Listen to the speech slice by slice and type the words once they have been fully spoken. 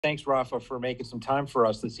Thanks, Rafa, for making some time for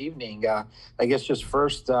us this evening. I guess just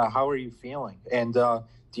first, how are you feeling? And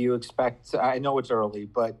do you expect, I know it's early,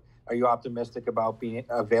 but are you optimistic about being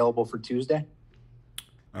available for Tuesday?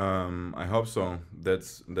 I hope so.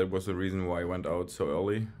 That was the reason why I went out so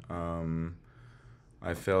early.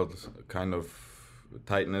 I felt kind of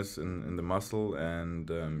tightness in the muscle,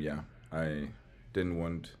 and yeah, I didn't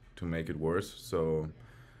want to make it worse. So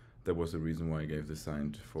that was the reason why I gave the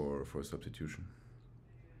sign for substitution.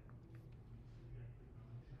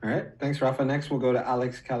 All right. Thanks, Rafa. Next, we'll go to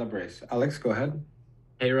Alex Calabrese. Alex, go ahead.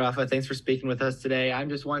 Hey, Rafa, thanks for speaking with us today. I'm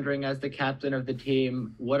just wondering, as the captain of the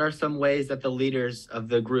team, what are some ways that the leaders of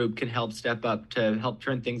the group can help step up to help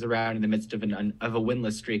turn things around in the midst of of a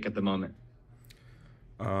winless streak at the moment?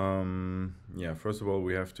 Yeah, first of all,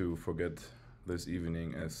 we have to forget this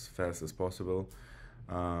evening as fast as possible.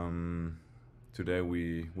 Today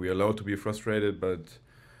we are allowed to be frustrated, but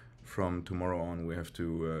from tomorrow on we have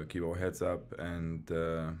to keep our heads up and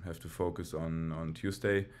have to focus on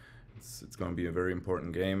Tuesday. It's going to be a very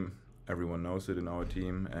important game. Everyone knows it in our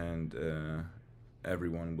team, and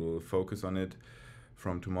everyone will focus on it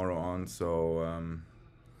from tomorrow on. So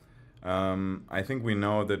I think we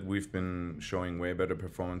know that we've been showing way better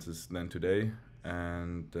performances than today,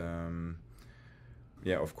 and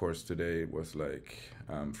yeah, of course, today was like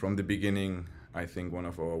from the beginning, I think one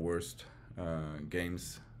of our worst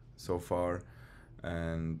games so far,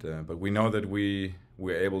 and but we know that we're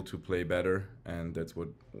able to play better, and that's what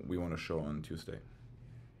we want to show on Tuesday.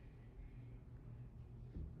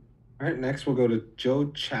 All right, next we'll go to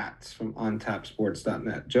Joe Chats from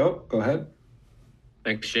OnTapSports.net. Joe, go ahead.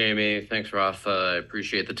 Thanks, Jamie. Thanks, Rafa. I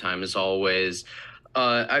appreciate the time as always.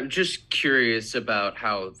 I'm just curious about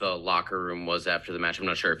how the locker room was after the match. I'm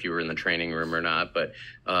not sure if you were in the training room or not, but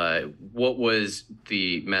what was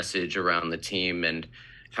the message around the team, and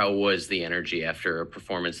how was the energy after a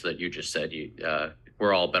performance that you just said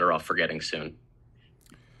we're all better off forgetting soon?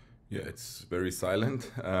 Yeah, it's very silent.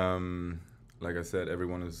 Like I said,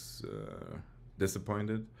 everyone is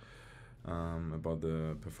disappointed about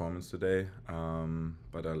the performance today.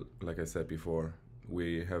 But like I said before,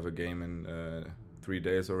 we have a game in 3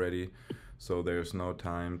 days already, so there's no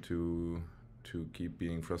time to keep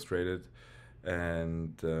being frustrated.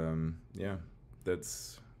 And yeah,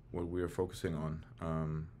 that's what we are focusing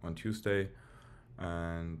on Tuesday.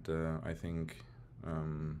 And I think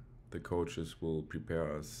the coaches will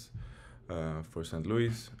prepare us for St.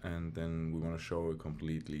 Louis, and then we want to show a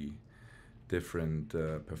completely different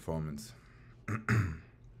performance.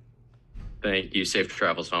 Thank you. Safe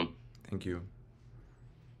travels home. Thank you.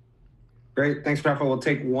 Great. Thanks, Rafa. We'll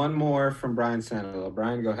take one more from Brian Sandoval.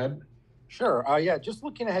 Brian, go ahead. Sure. Yeah, just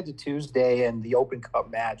looking ahead to Tuesday and the Open Cup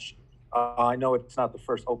match. I know it's not the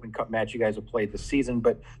first Open Cup match you guys have played this season,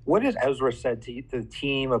 but what has Ezra said to the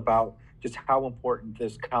team about just how important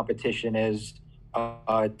this competition is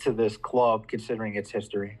to this club, considering its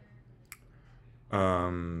history?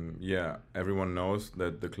 Yeah, everyone knows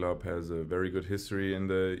that the club has a very good history in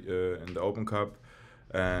the Open Cup,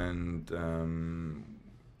 and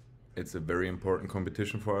it's a very important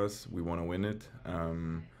competition for us. We want to win it.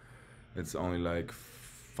 It's only like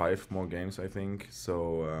 5 more games, I think.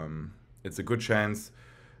 So it's a good chance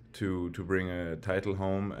to bring a title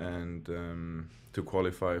home and to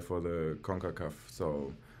qualify for the CONCACAF.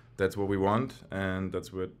 So that's what we want, and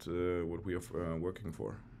that's what we are working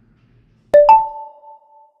for.